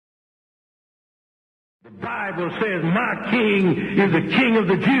The Bible says, my king is the king of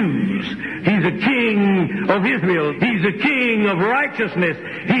the Jews. He's the king of Israel. He's the king of righteousness.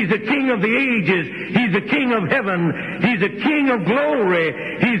 He's the king of the ages. He's the king of heaven. He's the king of glory.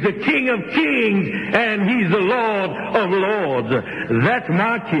 He's the king of kings. And he's the Lord of lords. That's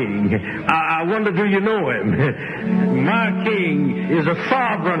my king. I wonder, do you know him? My king is a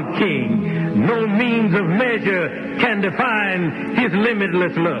sovereign king. No means of measure can define his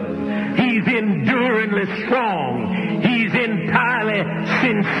limitless love. He's enduringly strong. He's entirely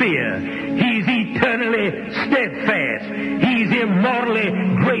sincere. He's eternally steadfast. He's immortally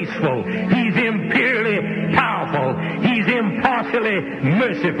graceful. He's imperially powerful. He's impartially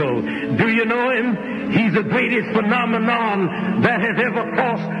merciful. Do you know him? He's the greatest phenomenon that has ever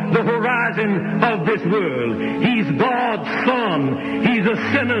crossed the horizon of this world. He's God's Son. He's a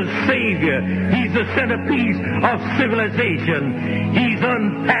sinner's Savior. He's the centerpiece of civilization. He's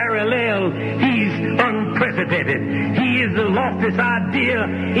unparalleled. He's unprecedented. He is the loftiest idea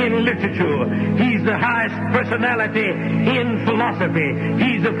in literature. He's the highest personality in philosophy.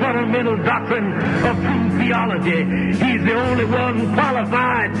 He's the fundamental doctrine of true theology. He's the only one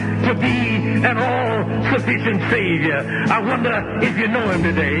qualified to be an all-sufficient Savior. I wonder if you know him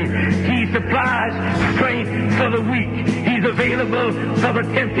today. He supplies strength for the weak. He's available for the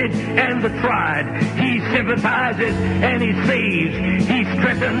tempted and the tried. He sympathizes and he saves. He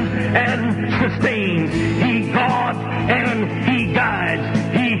strengthens and sustains. He guards and he guides.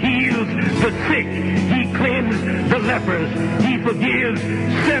 He heals the sick. He cleanses the lepers. He forgives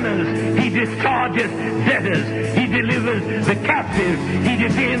sinners. He discharges debtors. He delivers the captive. He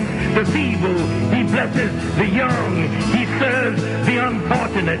defends the feeble. He blesses the young. He serves the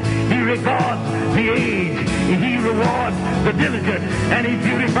unfortunate. He regards the aged. He rewards the diligent. And he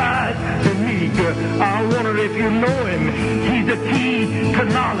beautifies the meek. I wonder if you know him. He's the key to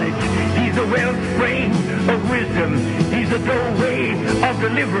knowledge. He's the wellspring of wisdom. He's the doorway of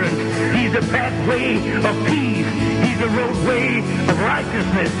deliverance. He's the pathway of peace. He's the roadway of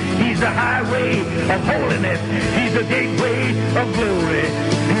righteousness. He's the highway of holiness. He's the gateway of glory.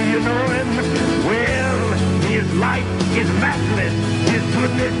 Do you know him? Well, his life is matchless. His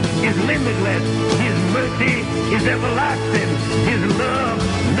goodness is limitless. His mercy is everlasting. His love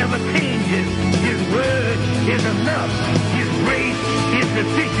never changes. His word is enough. His grace is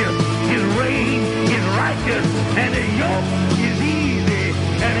sufficient. His reign is righteous. And his yoke is easy.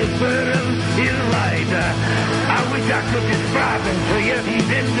 And his burden is light. I wish I could describe him to you. He's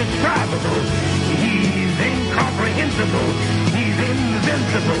indescribable. He's incomprehensible. He's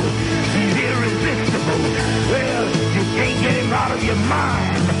invincible. He's irresistible. Well, you can't get him out of your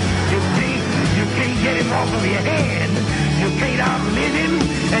mind. You can't get him off of your hand. You can't outlive him,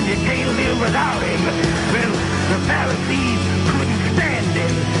 and you can't live without him. Well, the Pharisees couldn't stand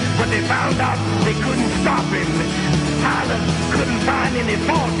him, but they found out they couldn't stop him. Pilate couldn't find any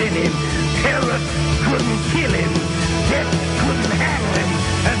fault in him. Herod couldn't kill him. Death couldn't handle him,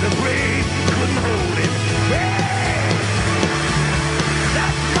 and the grave couldn't hold him. Yeah!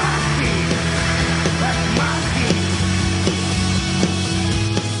 That's my king. That's my king.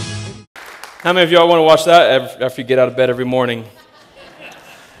 How many of y'all want to watch that after you get out of bed every morning?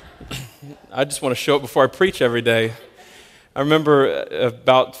 I just want to show it before I preach every day. I remember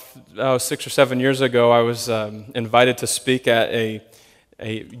about 6 or 7 years ago, I was invited to speak at a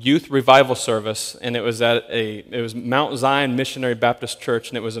youth revival service, and it was at it was Mount Zion Missionary Baptist Church,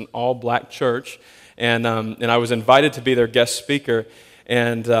 and it was an all-black church, and I was invited to be their guest speaker,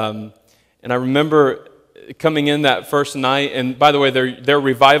 and I remember coming in that first night, and by the way, their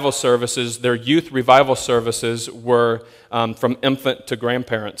revival services, their youth revival services were from infant to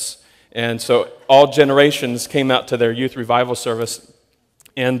grandparents. And so all generations came out to their youth revival service.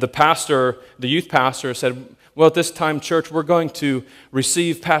 And the youth pastor said, well, at this time, church, we're going to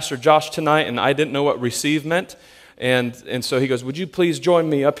receive Pastor Josh tonight. And I didn't know what receive meant. And so he goes, would you please join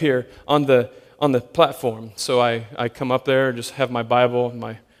me up here on the platform? So I come up there and just have my Bible,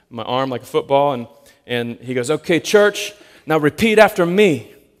 my arm like a football. And he goes, okay, church, now repeat after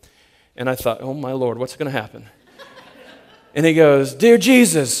me. And I thought, oh, my Lord, what's going to happen? And he goes, dear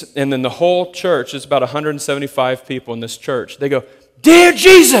Jesus. And then the whole church, it's about 175 people in this church. They go, dear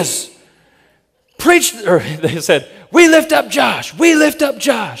Jesus, they said, we lift up Josh. We lift up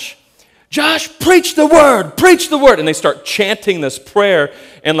Josh. Josh, preach the word. Preach the word. And they start chanting this prayer.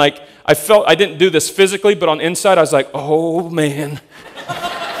 And like, I didn't do this physically, but on inside, I was like, oh, man.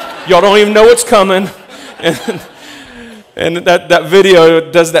 Y'all don't even know what's coming. And that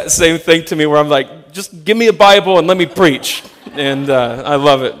video does that same thing to me where I'm like, just give me a Bible and let me preach. And I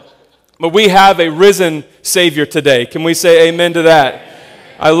love it. But we have a risen Savior today. Can we say amen to that?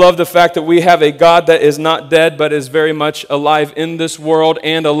 I love the fact that we have a God that is not dead, but is very much alive in this world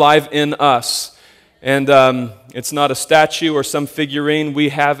and alive in us. And it's not a statue or some figurine. We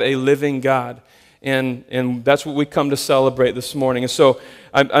have a living God. And that's what we come to celebrate this morning. And so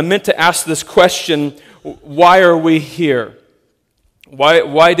I meant to ask this question, why are we here?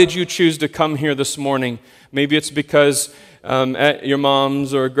 Why did you choose to come here this morning? Maybe it's because at your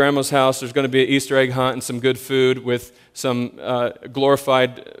mom's or grandma's house there's going to be an Easter egg hunt and some good food with some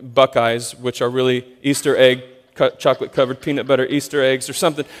glorified Buckeyes, which are really Easter egg, chocolate-covered peanut butter Easter eggs or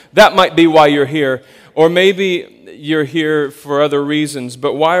something. That might be why you're here. Or maybe you're here for other reasons.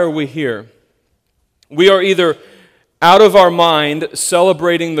 But why are we here? We are either out of our mind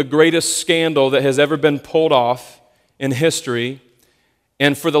celebrating the greatest scandal that has ever been pulled off in history,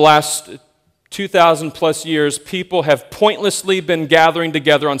 and for the last 2,000 plus years, people have pointlessly been gathering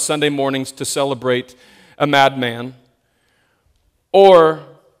together on Sunday mornings to celebrate a madman. Or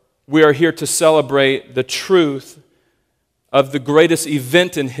we are here to celebrate the truth of the greatest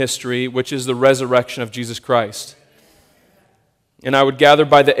event in history, which is the resurrection of Jesus Christ. And I would gather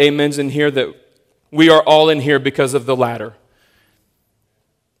by the amens in here that we are all in here because of the latter.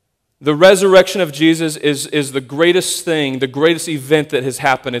 The resurrection of Jesus is the greatest thing, the greatest event that has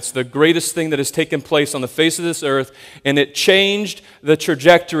happened. It's the greatest thing that has taken place on the face of this earth, and it changed the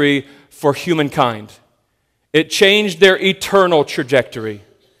trajectory for humankind. It changed their eternal trajectory.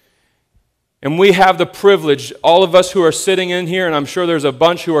 And we have the privilege, all of us who are sitting in here, and I'm sure there's a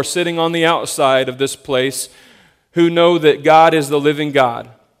bunch who are sitting on the outside of this place, who know that God is the living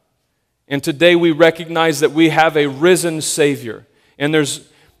God. And today we recognize that we have a risen Savior. And there's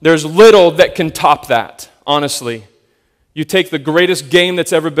little that can top that, honestly. You take the greatest game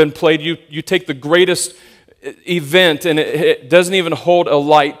that's ever been played, you take the greatest event, and it doesn't even hold a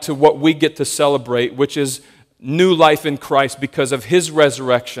light to what we get to celebrate, which is new life in Christ because of His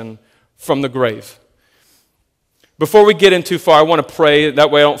resurrection from the grave. Before we get in too far, I want to pray. That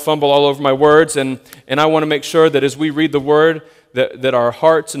way I don't fumble all over my words, and I want to make sure that as we read the Word, that our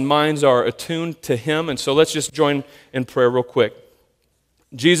hearts and minds are attuned to Him. And so let's just join in prayer real quick.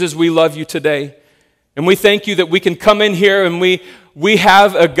 Jesus, we love You today, and we thank You that we can come in here and we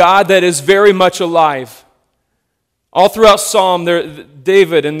have a God that is very much alive. All throughout Psalm,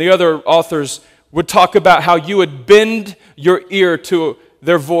 David and the other authors would talk about how You would bend Your ear to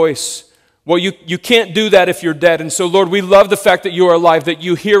their voice. Well, you can't do that if you're dead. And so, Lord, we love the fact that You are alive, that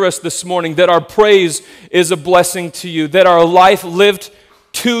You hear us this morning, that our praise is a blessing to You, that our life lived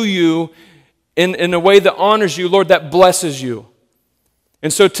to You in a way that honors You, Lord, that blesses You.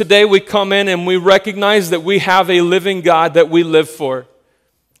 And so today we come in and we recognize that we have a living God that we live for.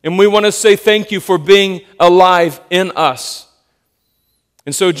 And we want to say thank You for being alive in us.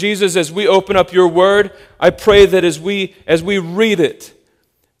 And so, Jesus, as we open up Your Word, I pray that as we read it,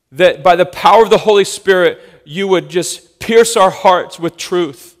 that by the power of the Holy Spirit, You would just pierce our hearts with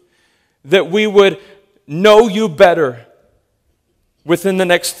truth, that we would know You better within the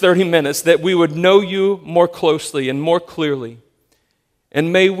next 30 minutes, that we would know You more closely and more clearly.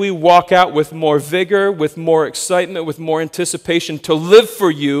 And may we walk out with more vigor, with more excitement, with more anticipation to live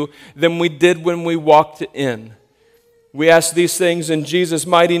for You than we did when we walked in. We ask these things in Jesus'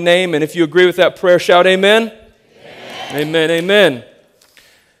 mighty name, and if you agree with that prayer, shout amen. Amen, amen. Amen.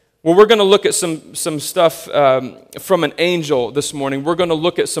 Well, we're going to look at some stuff from an angel this morning. We're going to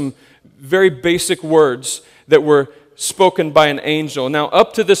look at some very basic words that were spoken by an angel. Now,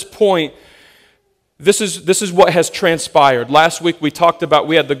 up to this point, this is what has transpired. Last week we talked about,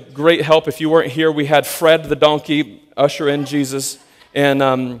 we had the great help. If you weren't here, we had Fred the donkey usher in Jesus.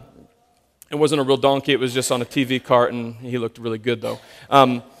 And it wasn't a real donkey, it was just on a TV cart, and he looked really good though.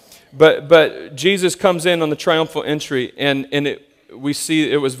 But Jesus comes in on the triumphal entry, and we see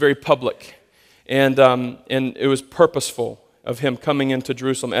it was very public. And it was purposeful of Him coming into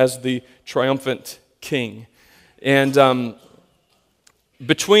Jerusalem as the triumphant king. And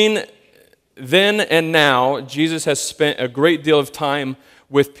between then and now, Jesus has spent a great deal of time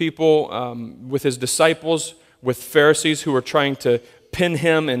with people, with His disciples, with Pharisees who were trying to pin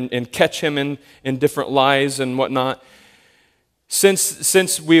Him and catch Him in different lies and whatnot.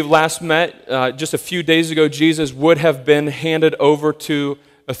 Since we last met, just a few days ago, Jesus would have been handed over to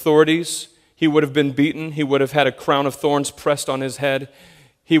authorities. He would have been beaten. He would have had a crown of thorns pressed on His head.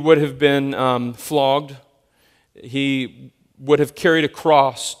 He would have been flogged. He would have carried a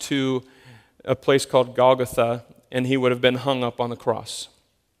cross to a place called Golgotha, and He would have been hung up on the cross,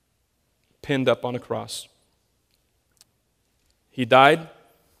 pinned up on a cross. He died.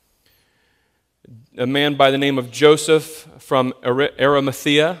 A man by the name of Joseph from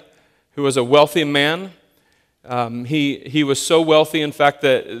Arimathea, who was a wealthy man, He was so wealthy, in fact,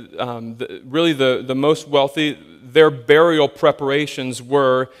 that really the most wealthy, their burial preparations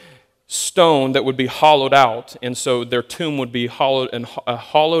were stone that would be hollowed out, and so their tomb would be a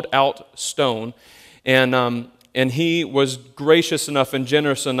hollowed out stone. And he was gracious enough and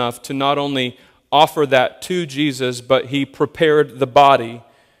generous enough to not only offer that to Jesus, but he prepared the body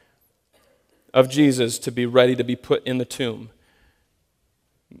of Jesus to be ready to be put in the tomb.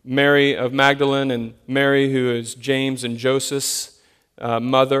 Mary of Magdalene and Mary, who is James and Joseph's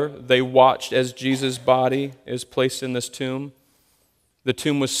mother, they watched as Jesus' body is placed in this tomb. The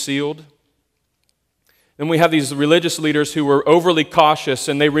tomb was sealed. Then we have these religious leaders who were overly cautious,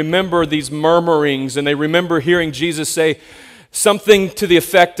 and they remember these murmurings, and they remember hearing Jesus say something to the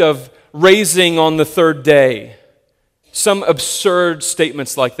effect of raising on the third day. Some absurd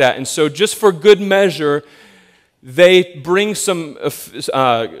statements like that. And so just for good measure, they bring some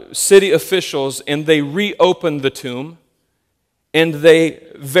city officials and they reopen the tomb and they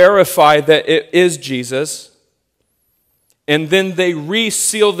verify that it is Jesus. And then they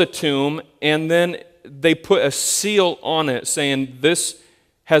reseal the tomb and then they put a seal on it saying this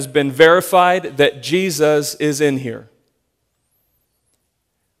has been verified that Jesus is in here.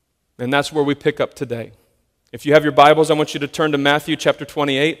 And that's where we pick up today. If you have your Bibles, I want you to turn to Matthew chapter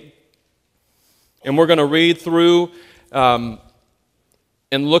 28. And we're going to read through and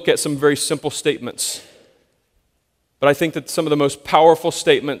look at some very simple statements. But I think that some of the most powerful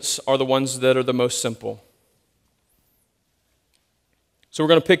statements are the ones that are the most simple. So we're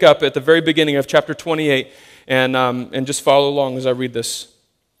going to pick up at the very beginning of chapter 28 and just follow along as I read this.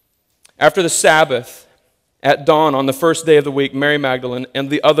 After the Sabbath, at dawn on the first day of the week, Mary Magdalene and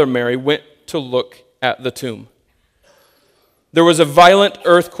the other Mary went to look at the tomb. There was a violent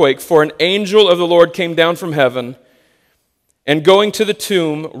earthquake, for an angel of the Lord came down from heaven, and going to the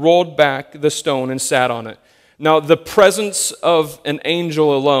tomb, rolled back the stone and sat on it. Now, the presence of an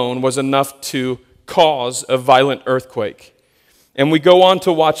angel alone was enough to cause a violent earthquake. And we go on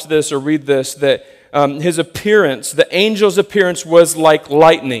to watch this or read this, that his appearance, the angel's appearance, was like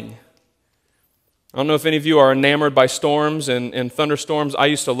lightning. I don't know if any of you are enamored by storms and thunderstorms. I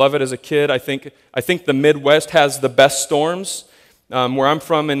used to love it as a kid. I think the Midwest has the best storms. Where I'm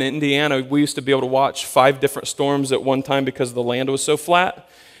from in Indiana, we used to be able to watch 5 different storms at one time because the land was so flat.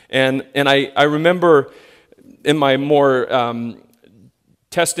 And I remember in my more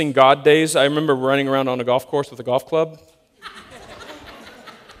testing God days, I remember running around on a golf course with a golf club.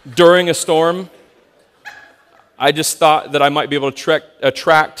 During a storm, I just thought that I might be able to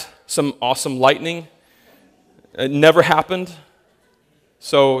attract some awesome lightning. It never happened.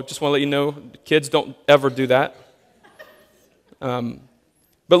 So just want to let you know, kids, don't ever do that. But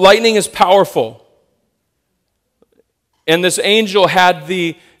lightning is powerful. And this angel had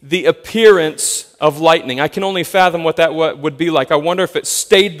the appearance of lightning. I can only fathom what that would be like. I wonder if it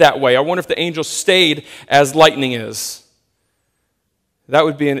stayed that way. I wonder if the angel stayed as lightning is. That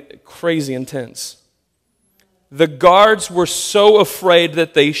would be crazy intense. The guards were so afraid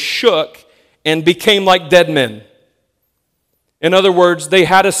that they shook and became like dead men. In other words, they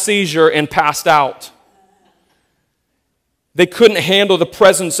had a seizure and passed out. They couldn't handle the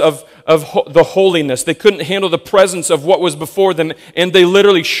presence of the holiness. They couldn't handle the presence of what was before them, and they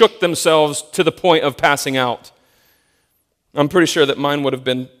literally shook themselves to the point of passing out. I'm pretty sure that mine would have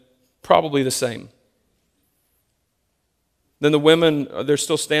been probably the same. Then the women, they're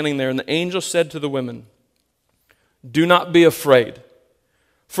still standing there, and the angel said to the women, "Do not be afraid,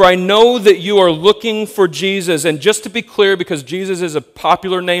 for I know that you are looking for Jesus." And just to be clear, because Jesus is a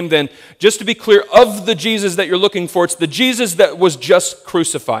popular name then, just to be clear, of the Jesus that you're looking for, it's the Jesus that was just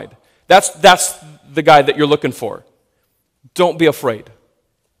crucified. That's the guy that you're looking for. Don't be afraid.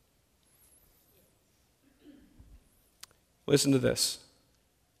 Listen to this.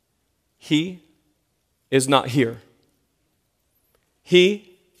 He is not here.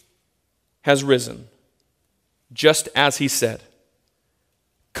 He has risen, just as he said.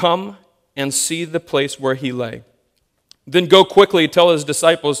 Come and see the place where he lay. Then go quickly, tell the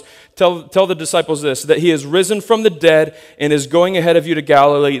disciples this, that he is risen from the dead and is going ahead of you to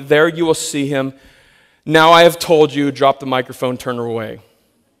Galilee. There you will see him. Now I have told you, drop the microphone, turn her away.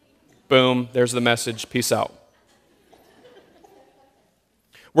 Boom, there's the message. Peace out.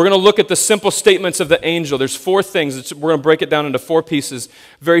 We're going to look at the simple statements of the angel. There's 4 things. We're going to break it down into 4 pieces.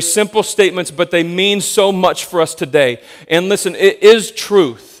 Very simple statements, but they mean so much for us today. And listen, it is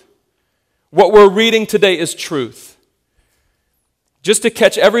truth. What we're reading today is truth. Just to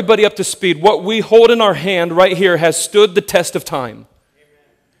catch everybody up to speed, what we hold in our hand right here has stood the test of time.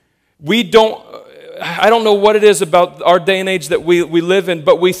 I don't know what it is about our day and age that we live in,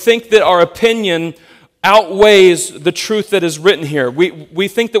 but we think that our opinion outweighs the truth that is written here. We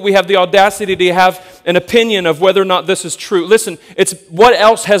think that we have the audacity to have an opinion of whether or not this is true. Listen, it's what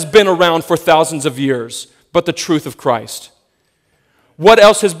else has been around for thousands of years but the truth of Christ? What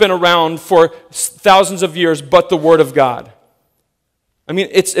else has been around for thousands of years but the Word of God? I mean,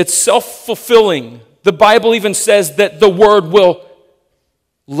 it's self-fulfilling. The Bible even says that the Word will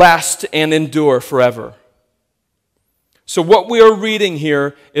last and endure forever. So what we are reading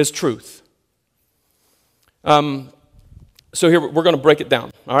here is truth. So here we're going to break it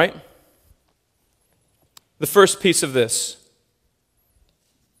down, all right? The first piece of this.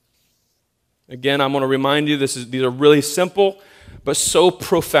 Again, I'm going to remind you, these are really simple, but so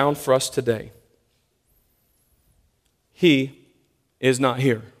profound for us today. He is not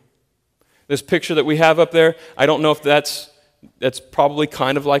here. This picture that we have up there, I don't know if that's probably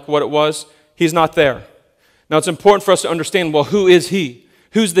kind of like what it was. He's not there. Now, it's important for us to understand, well, who is he?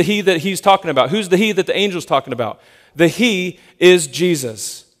 Who's the he that he's talking about? Who's the he that the angel's talking about? The he is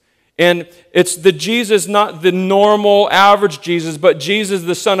Jesus. And it's the Jesus, not the normal, average Jesus, but Jesus,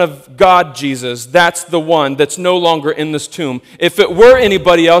 the Son of God Jesus. That's the one that's no longer in this tomb. If it were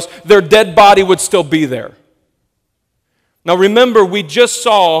anybody else, their dead body would still be there. Now remember, we just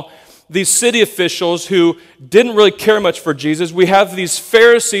saw these city officials who didn't really care much for Jesus. We have these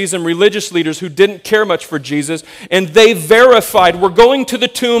Pharisees and religious leaders who didn't care much for Jesus, and they verified. We're going to the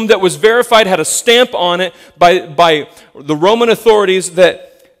tomb that was verified, had a stamp on it by the Roman authorities that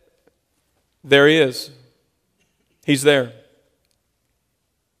there he is. He's there.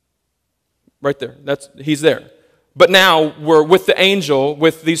 Right there. He's there. But now we're with the angel,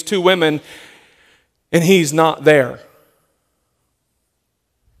 with these two women, and he's not there.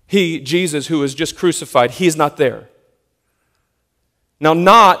 He, Jesus, who was just crucified, he's not there. Now,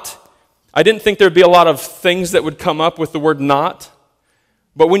 I didn't think there'd be a lot of things that would come up with the word not.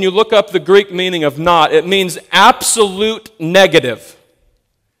 But when you look up the Greek meaning of not, it means absolute negative.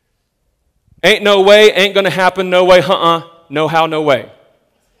 Ain't no way, ain't going to happen, no way, no how, no way.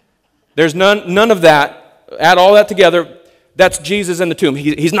 There's none of that. Add all that together, that's Jesus in the tomb.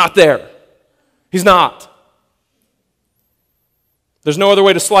 He's not there. He's not. There's no other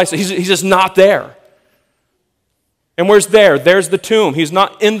way to slice it. He's just not there. And where's there? There's the tomb. He's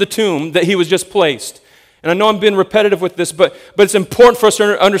not in the tomb that he was just placed. And I know I'm being repetitive with this, but it's important for us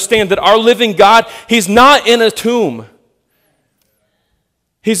to understand that our living God, he's not in a tomb.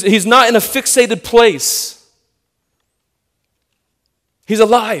 He's not in a fixated place. He's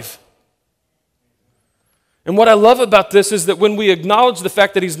alive. And what I love about this is that when we acknowledge the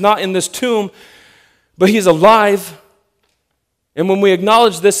fact that he's not in this tomb, but he's alive, and when we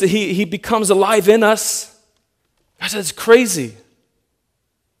acknowledge this, that he becomes alive in us, gosh, that's crazy.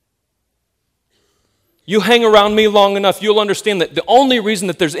 You hang around me long enough, you'll understand that the only reason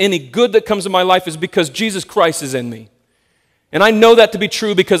that there's any good that comes in my life is because Jesus Christ is in me. And I know that to be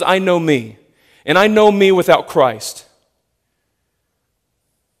true because I know me. And I know me without Christ.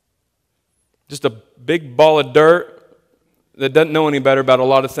 Just a big ball of dirt that doesn't know any better about a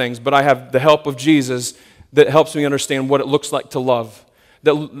lot of things, but I have the help of Jesus that helps me understand what it looks like to love,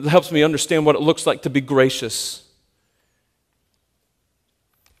 that helps me understand what it looks like to be gracious.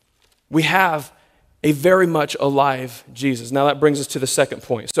 We have a very much alive Jesus. Now that brings us to the second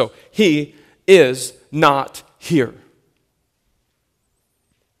point. So, he is not here.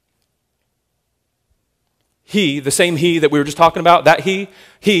 He, the same he that we were just talking about, that he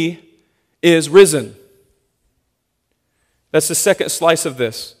is risen. That's the second slice of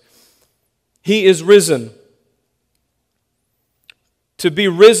this. He is risen. To be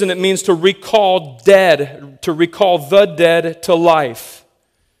risen, it means to recall dead, to recall the dead to life.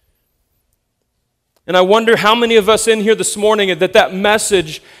 And I wonder how many of us in here this morning that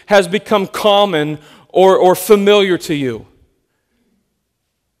message has become common or familiar to you.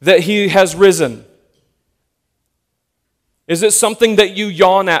 That he has risen. Is it something that you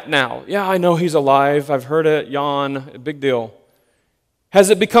yawn at now? Yeah, I know he's alive. I've heard it. Yawn. Big deal. Has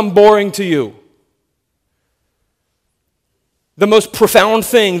it become boring to you? The most profound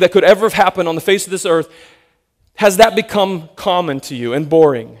thing that could ever have happened on the face of this earth, has that become common to you and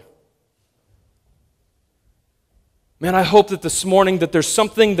boring? Man, I hope that this morning that there's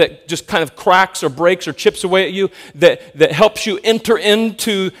something that just kind of cracks or breaks or chips away at you that helps you enter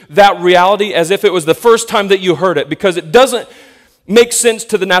into that reality as if it was the first time that you heard it, because it doesn't make sense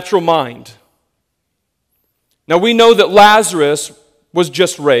to the natural mind. Now we know that Lazarus was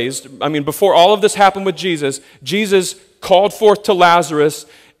just raised. I mean, before all of this happened with Jesus, Jesus called forth to Lazarus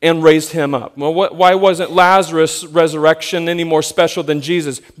and raised him up. Well, why wasn't Lazarus' resurrection any more special than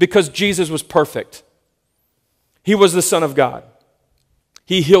Jesus? Because Jesus was perfect. He was the Son of God.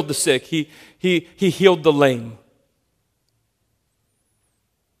 He healed the sick. He healed the lame.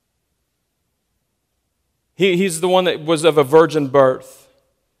 He's the one that was of a virgin birth.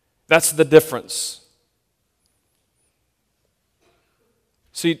 That's the difference.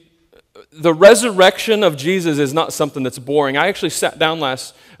 See, the resurrection of Jesus is not something that's boring. I actually sat down I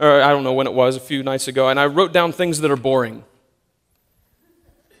don't know when it was, a few nights ago, and I wrote down things that are boring.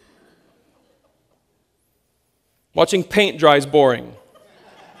 Watching paint dry is boring.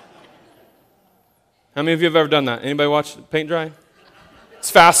 How many of you have ever done that? Anybody watch paint dry? It's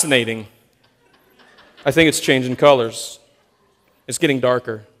fascinating. I think it's changing colors. It's getting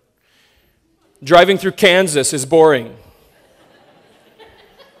darker. Driving through Kansas is boring.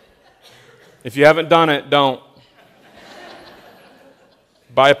 If you haven't done it, don't.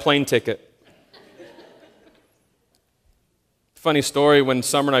 Buy a plane ticket. Funny story, when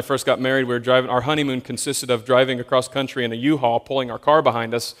Summer and I first got married, we were driving. Our honeymoon consisted of driving across country in a U-Haul, pulling our car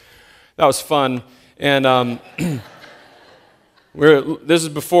behind us. That was fun. And this is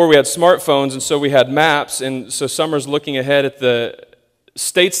before we had smartphones, and so we had maps. And so Summer's looking ahead at the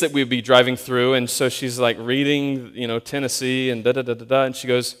states that we'd be driving through, and so she's like reading, Tennessee and da-da-da-da-da, and she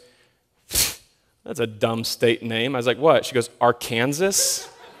goes, "That's a dumb state name." I was like, "What?" She goes, "Arkansas?"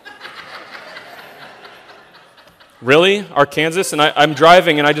 Really? Arkansas? And I'm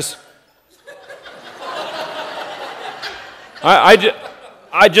driving, and I just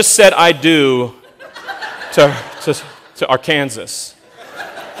said I do to Arkansas.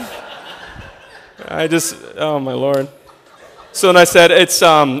 Oh my Lord. So then I said, it's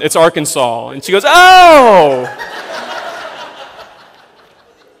Arkansas. And she goes, "Oh!"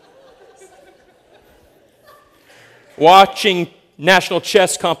 Watching national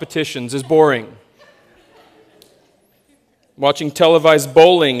chess competitions is boring. Watching televised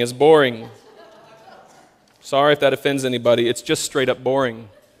bowling is boring. Sorry if that offends anybody. It's just straight up boring.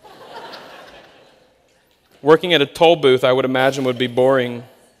 Working at a toll booth, I would imagine, would be boring.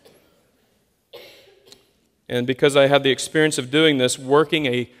 And because I had the experience of doing this, working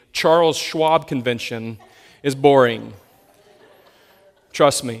a Charles Schwab convention is boring.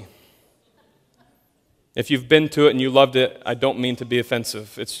 Trust me. If you've been to it and you loved it, I don't mean to be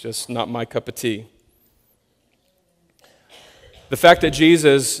offensive. It's just not my cup of tea. The fact that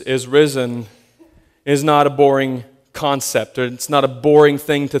Jesus is risen is not a boring concept, or it's not a boring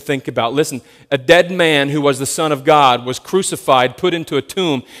thing to think about. Listen, a dead man who was the Son of God was crucified, put into a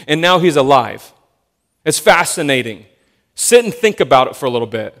tomb, and now he's alive. It's fascinating. Sit and think about it for a little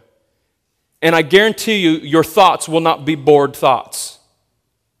bit. And I guarantee you, your thoughts will not be bored thoughts.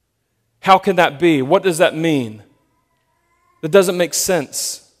 How can that be? What does that mean? That doesn't make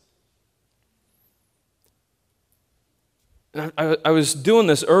sense. And I was doing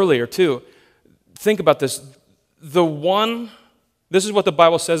this earlier too. Think about this. This is what the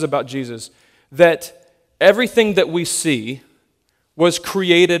Bible says about Jesus, that everything that we see was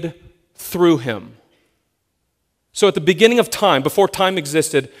created through him. So at the beginning of time, before time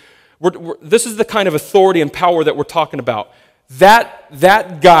existed, this is the kind of authority and power that we're talking about. That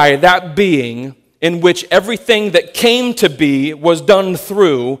guy, that being, in which everything that came to be was done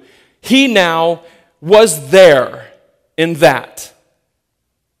through, he now was there in that.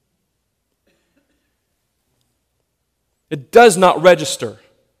 It does not register.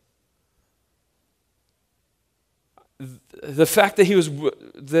 The fact that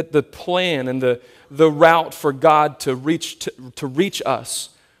that the plan and the route for God to reach us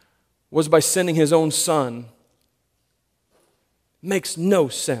was by sending his own Son makes no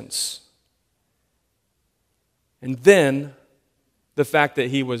sense. And then the fact that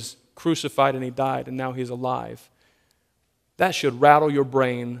he was crucified and he died and now he's alive, that should rattle your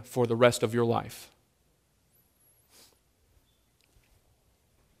brain for the rest of your life.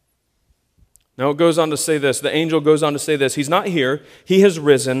 Now it goes on to say this. The angel goes on to say this. He's not here. He has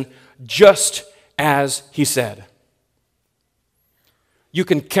risen just as he said. You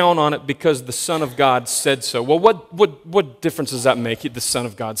can count on it because the Son of God said so. Well, what difference does that make? The Son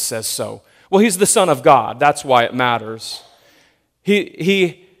of God says so. Well, he's the Son of God. That's why it matters.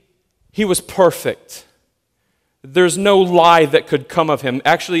 He was perfect. There's no lie that could come of him.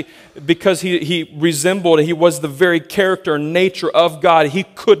 Actually, because he resembled, he was the very character and nature of God, he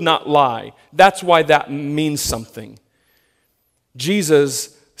could not lie. That's why that means something.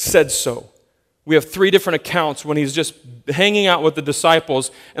 Jesus said so. We have 3 different accounts when he's just hanging out with the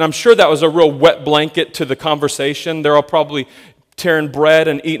disciples, and I'm sure that was a real wet blanket to the conversation. They're all probably tearing bread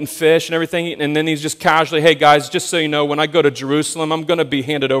and eating fish and everything, and then he's just casually, "Hey guys, just so you know, when I go to Jerusalem, I'm going to be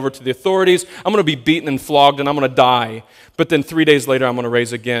handed over to the authorities. I'm going to be beaten and flogged, and I'm going to die. But then 3 days later, I'm going to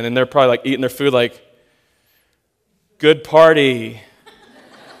raise again." And they're probably like eating their food like, "Good party."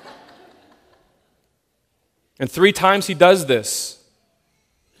 And 3 times he does this.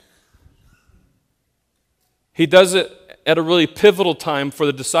 He does it at a really pivotal time for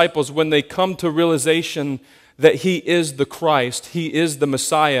the disciples when they come to realization that he is the Christ, he is the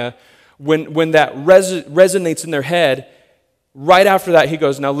Messiah. When that resonates in their head, right after that he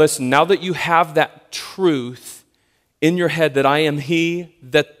goes, now listen, now that you have that truth in your head that I am he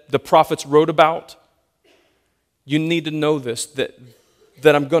that the prophets wrote about, you need to know this, that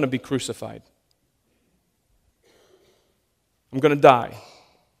I'm going to be crucified. I'm going to die.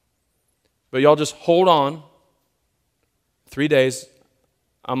 But y'all just hold on. 3 days,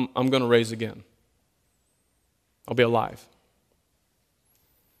 I'm going to raise again. I'll be alive.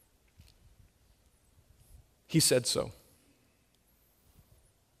 He said so.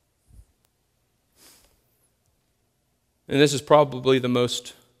 And this is probably the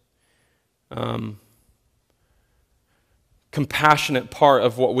most compassionate part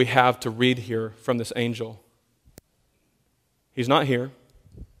of what we have to read here from this angel. He's not here.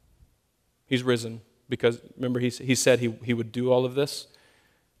 He's risen. Because remember, he said he would do all of this.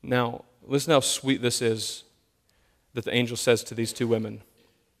 Now, listen how sweet this is that the angel says to these 2 women.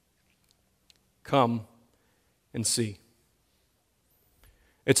 Come and see.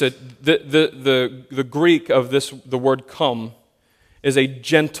 It's the Greek of this, the word come, is a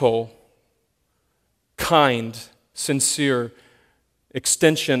gentle, kind, sincere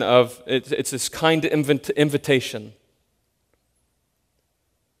extension of, it's this kind invitation.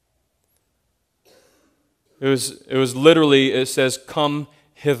 It was literally, it says, come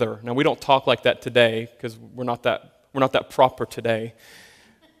hither. Now, we don't talk like that today because we're not that proper today.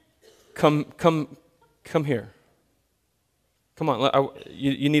 Come here. Come on,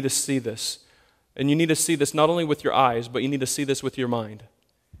 you need to see this. And you need to see this not only with your eyes, but you need to see this with your mind.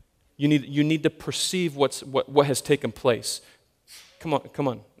 You need to perceive what has taken place. Come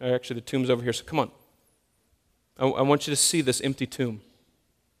on. Actually, the tomb's over here, so come on. I want you to see this empty tomb.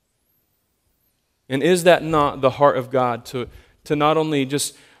 And is that not the heart of God to not only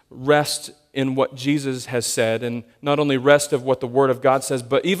just rest in what Jesus has said and not only rest of what the Word of God says,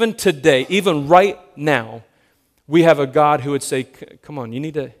 but even today, even right now, we have a God who would say, come on, you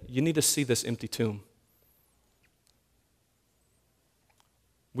need to see this empty tomb.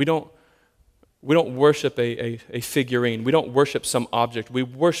 We don't worship a figurine. We don't worship some object. We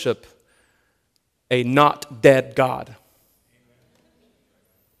worship a not dead God.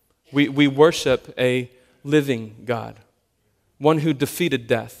 We worship a living God, one who defeated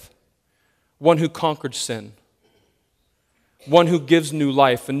death, one who conquered sin, one who gives new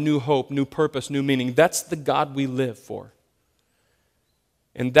life and new hope, new purpose, new meaning. That's the God we live for.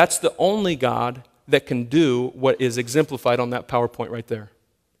 And that's the only God that can do what is exemplified on that PowerPoint right there.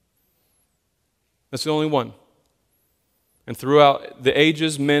 That's the only one. And throughout the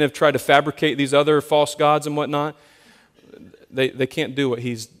ages, men have tried to fabricate these other false gods and whatnot. They can't do what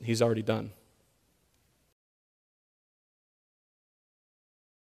he's already done.